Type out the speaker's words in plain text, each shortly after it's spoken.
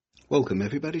Welcome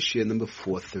everybody, Shir number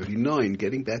 439,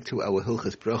 getting back to our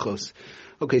Hilchas Brachos.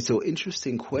 Okay, so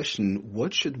interesting question,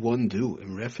 what should one do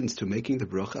in reference to making the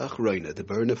brocha achroina, the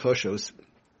borough nefashos,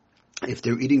 if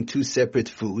they're eating two separate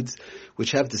foods,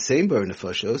 which have the same borough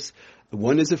nefashos,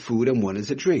 one is a food and one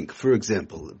is a drink. For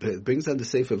example, it brings on the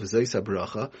Sefer of Zaysa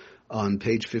Bracha on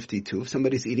page 52, if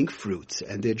somebody's eating fruits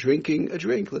and they're drinking a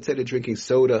drink, let's say they're drinking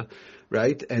soda,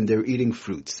 right, and they're eating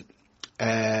fruits.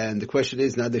 And the question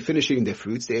is, now they're finishing their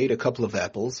fruits, they ate a couple of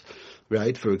apples,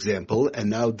 right, for example,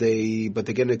 and now they're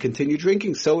going to continue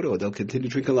drinking soda, or they'll continue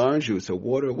drinking orange juice or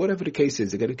water, whatever the case is,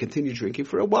 they're going to continue drinking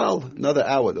for a while, another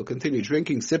hour, they'll continue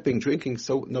drinking, sipping, drinking,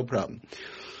 so no problem.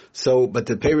 So, but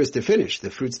the peiros they finished,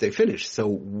 the fruits they finished. So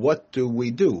what do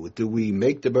we do? Do we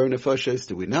make the borough nefashos?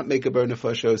 Do we not make a borough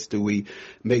nefashos? Do we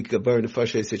make a borough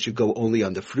nefashos that should go only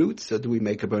on the fruits? Or do we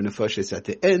make a borough nefashos at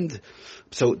the end?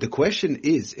 So the question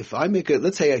is, if I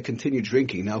let's say I continue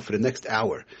drinking now for the next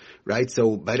hour, right?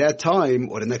 So by that time,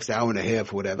 or the next hour and a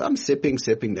half or whatever, I'm sipping,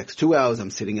 next 2 hours,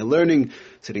 I'm sitting and learning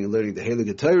the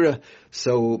Heilige Torah.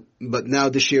 So, but now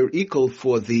the share equal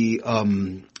for the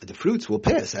fruits will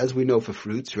pass. As we know for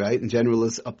fruits, right, in general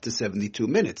is up to 72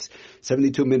 minutes.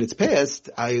 72 minutes passed,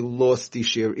 I lost the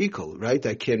share equal, right?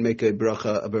 I can't make a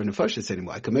bracha, a borough nefashos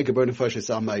anymore. I can make a borough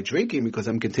nefashos on my drinking because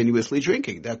I'm continuously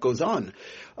drinking. That goes on.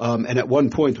 And at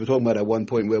one point, we're talking about at one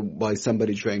point whereby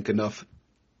somebody drank enough,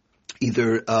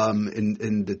 either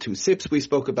in the two sips we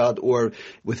spoke about, or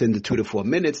within the 2 to 4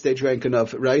 minutes they drank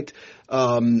enough, right,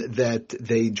 that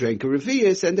they drank a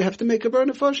revius, and they have to make a borough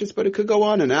nefashos, but it could go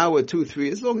on an hour, 2, 3,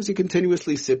 as long as you're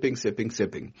continuously sipping.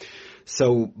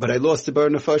 So, but I lost the borough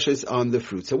nefashos on the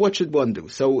fruit. So what should one do?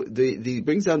 So the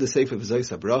brings down the Sefer of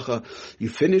Zaysa Bracha.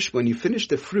 When you finish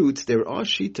the fruits, there are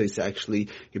shitas actually.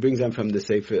 He brings down from the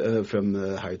Sefer, from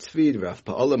Har Tzvi, Rav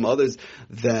Pa'alim, others,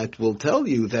 that will tell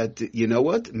you that, you know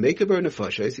what, make a borough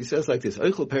nefashos. He says like this,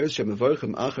 Eichel peres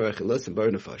shemevarchem achar achilas and borough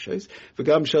nefashos,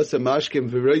 v'gam shasa mashkim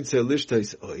v'roitze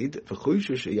lishtais oid,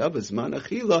 v'chushu sheyavaz man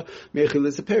achila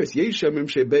me'achilas peres. Yeshamim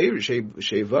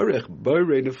shevarech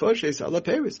borough nefashos ala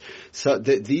peres. So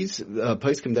these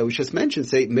poskim that we just mentioned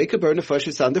say, make a borough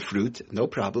nefashos on the fruit, no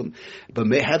problem, but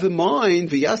may have in mind,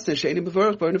 v'yasna she'enim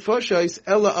mevarech borough nefashos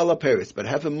ela ala peres. But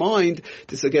have in mind,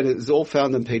 this again is all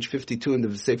found on page 52 in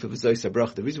the Sefer of Zaysa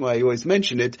Bracha. The reason why I always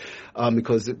mention it,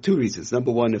 because two reasons.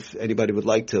 Number one, if anybody would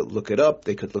like to look it up,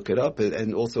 they could look it up,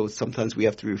 and also sometimes we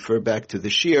have to refer back to the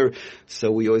shir,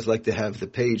 so we always like to have the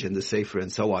page and the sefer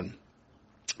and so on.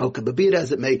 Okay, but be it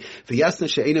as it may, v'yasna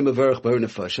she'enim mevarech borough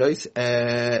nefashos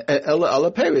ela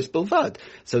ala peres bilvad.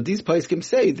 So these poskim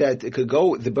say that it could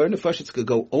go, the borough nefashos could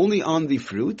go only on the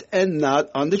fruit and not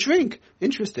on the drink.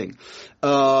 Interesting.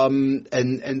 And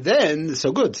then,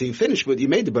 so good. So you finish, but you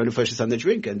made the borough nefashos on the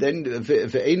drink, and then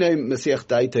ve'enai masiach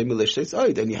daitei milishtes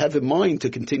oid, and you have in mind to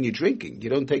continue drinking. You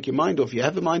don't take your mind off. You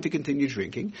have in mind to continue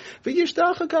drinking.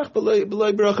 V'yishtachakach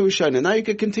b'loi bracha rishona. Now you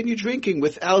can continue drinking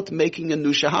without making a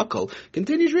nusha hakol.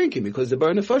 Continue drinking, because the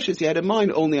borough nefashos you had in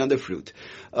mind only on the fruit.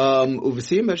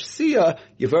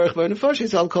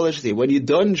 When you're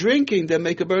done drinking, then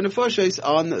make a borough nefashos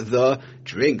on the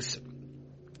drinks.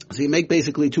 So you make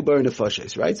basically two borough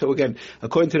nefashos, right? So again,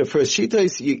 according to the first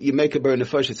shitas, you make a borough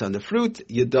nefashos on the fruit,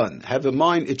 you're done. Have in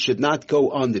mind it should not go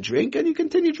on the drink, and you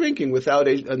continue drinking without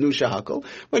a nusha hakol.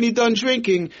 When you're done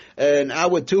drinking, an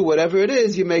hour, 2, whatever it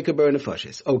is, you make a borough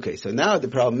nefashos. Okay, so now the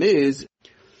problem is,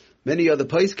 many other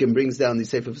poskim brings down the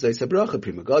Sefer of Zaysa Bracha,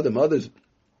 Prima Gadam, others.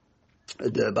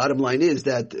 The bottom line is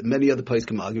that many other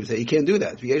poskim argue say you can't do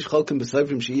that.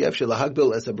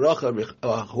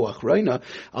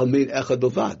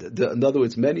 In other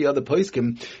words, many other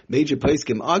major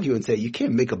poskim argue and say you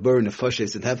can't make a borough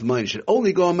nefashos and have in mind it should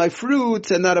only go on my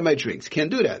fruits and not on my drinks. Can't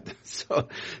do that. So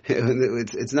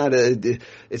it's not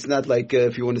like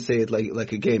if you want to say it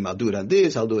like a game. I'll do it on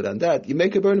this, I'll do it on that. You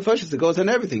make a borough nefashos, it goes on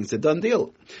everything. It's a done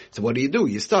deal. So what do?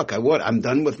 You're stuck. I'm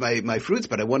done with my fruits,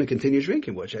 but I want to continue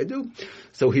drinking. What should I do?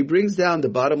 So he brings down, the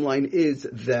bottom line is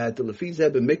that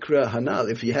mikra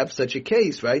hanal, if you have such a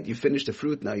case, right, you finish the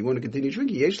fruit now, you want to continue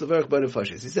drinking, yesh levarech borough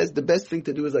nefashos. He says the best thing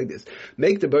to do is like this.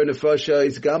 Make the borough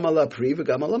nefashos gam ala pri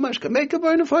v'gam ala mashka. Make a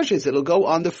borough nefashos. It'll go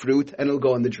on the fruit and it'll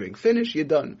go on the drink. Finish, you're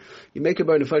done. You make a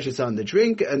borough nefashos on the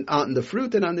drink and on the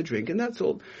fruit and on the drink, and that's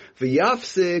all.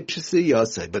 V'yafsik shesi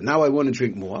yasei. But now I want to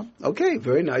drink more. Okay,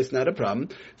 very nice, not a problem.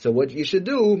 So what you should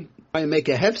do, Make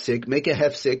a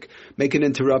hefsek, make an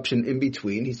interruption in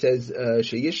between. He says,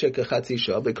 sheyishek chatzi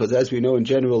shah, because as we know in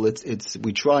general,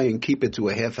 we try and keep it to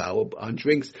a half hour. On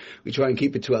drinks, we try and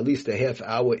keep it to at least a half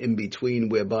hour in between,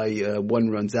 whereby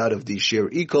one runs out of the shir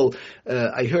equal.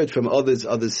 I heard from others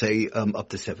say up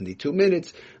to 72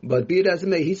 minutes, but be it as it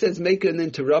may, he says make an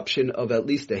interruption of at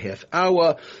least a half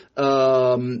hour,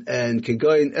 and can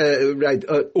go in,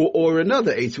 or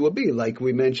another eight would be, like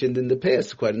we mentioned in the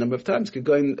past quite a number of times, could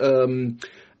go in,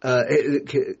 you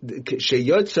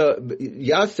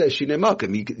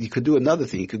could do another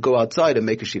thing. You could go outside and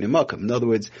make a shine makam. In other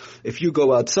words, if you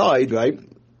go outside, right,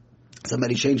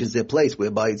 somebody changes their place,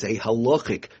 whereby it's a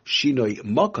halachic shinoi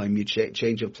makam, you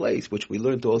change of place, which we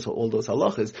learned also all those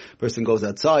halachas. Person goes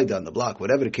outside, down the block,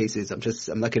 whatever the case is.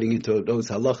 I'm not getting into those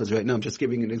halachas right now. I'm just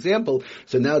giving an example.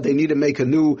 So now they need to make a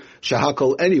new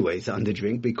shahakal anyways on the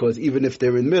drink, because even if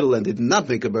they're in the middle and they did not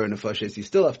make a burn of fashes, you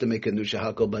still have to make a new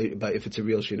shahakal by if it's a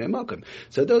real shinoi makam.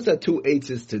 So those are two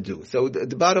eights to do. So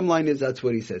the bottom line is that's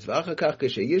what he says. Now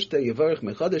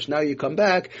you come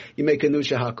back, you make a new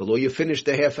shahakal, or you finish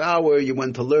the half hour. You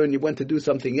went to learn, you went to do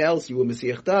something else, you were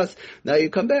Mesiach Das, now you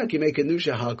come back, you make a new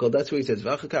shahakal. That's what he says.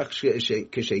 Brocha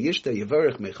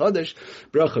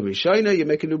Rishayna, you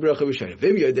make a new brocha Rishayna.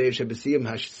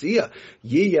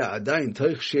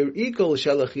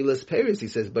 He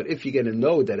says, but if you're going to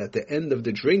know that at the end of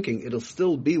the drinking, it'll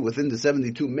still be within the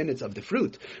 72 minutes of the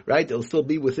fruit, right? It'll still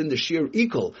be within the sheer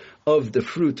equal of the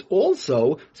fruit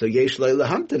also, so yesh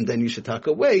lahamtim, then you should talk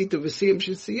away to v'siyam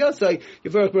shesiyasai,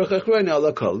 yivarach brocha achrona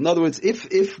ala kol. In other words,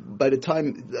 if by the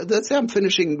time, let's say I'm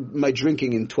finishing my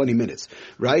drinking in 20 minutes,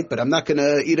 right? But I'm not going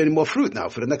to eat any more fruit now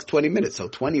for the next 20 minutes. So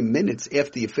 20 minutes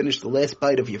after you finish the last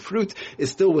bite of your fruit is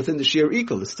still within the sheer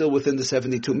equal. It's still within the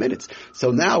 72 minutes.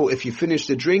 So now if you finish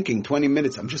the drinking 20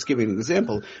 minutes, I'm just giving an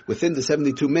example, within the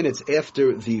 72 minutes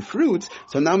after the fruit,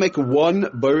 so now make one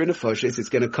bar nefashis. It's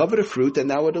going to cover the fruit, and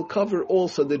now it'll cover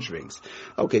also the drinks.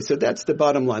 Okay, so that's the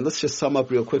bottom line. Let's just sum up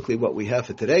real quickly what we have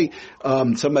for today.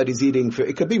 Somebody's eating,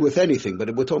 it could be with anything,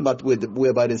 but we're talking about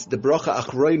whereby the brocha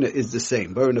achrona is the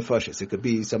same. Bar nefashis. It could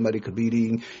be, somebody could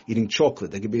be eating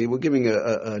chocolate. It could be, we're giving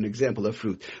an example of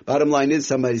fruit. Bottom line is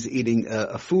somebody's eating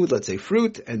a food, let's say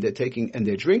fruit, and they're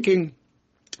drinking,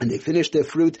 and they finish their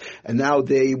fruit, and now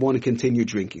they want to continue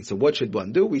drinking. So what should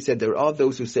one do? We said there are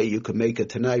those who say you could make a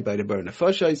tanai by the bar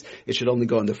nefashis. It should only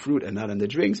go on the fruit and not on the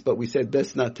drinks, but we said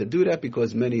best not to do that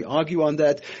because many argue on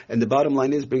that. And the bottom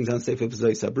line is, brings on Sefer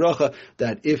V'zois HaBrocha,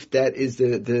 that if that is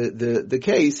the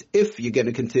case, if you're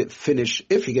going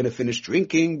to finish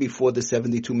drinking before the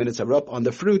 72 minutes are up on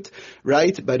the fruit,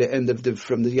 right, from the end of the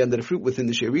fruit within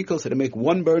the sherikal, so to make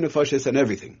one bar nefashis and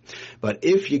everything. But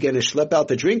if you're going to schlep out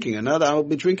the drinking, I'll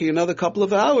be drinking another couple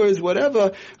of hours,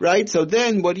 whatever, right? So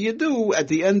then what do you do at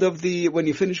the end of when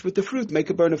you finish with the fruit? Make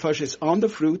a bar nefashis on the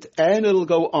fruit, and it'll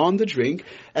go on the drink,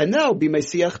 and now be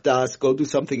mesiach das, go do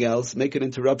something else, make an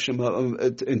interruption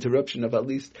of at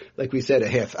least, like we said, a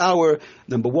half hour,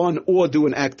 number one, or do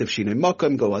an act of shinoi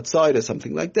makam, go outside or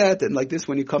something like that, and like this,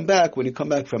 when you come back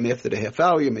from after the half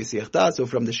hour, you mesiach das, or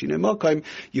from the shinoi makam,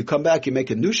 you come back, you make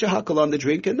a new shahakal on the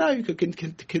drink, and now you can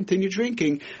continue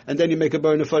drinking, and then you make a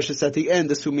bar nefashis at the end,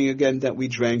 assuming again that we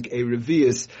drank a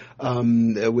revius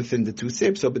within the two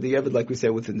sips, so but the Yevid, like we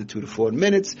said, within the 2 to 4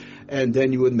 minutes, and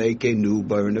then you would make a new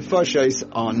bar nefashis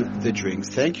on the drinks.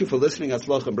 Thank you for listening.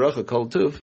 Atzlach and bracha, kol tuv.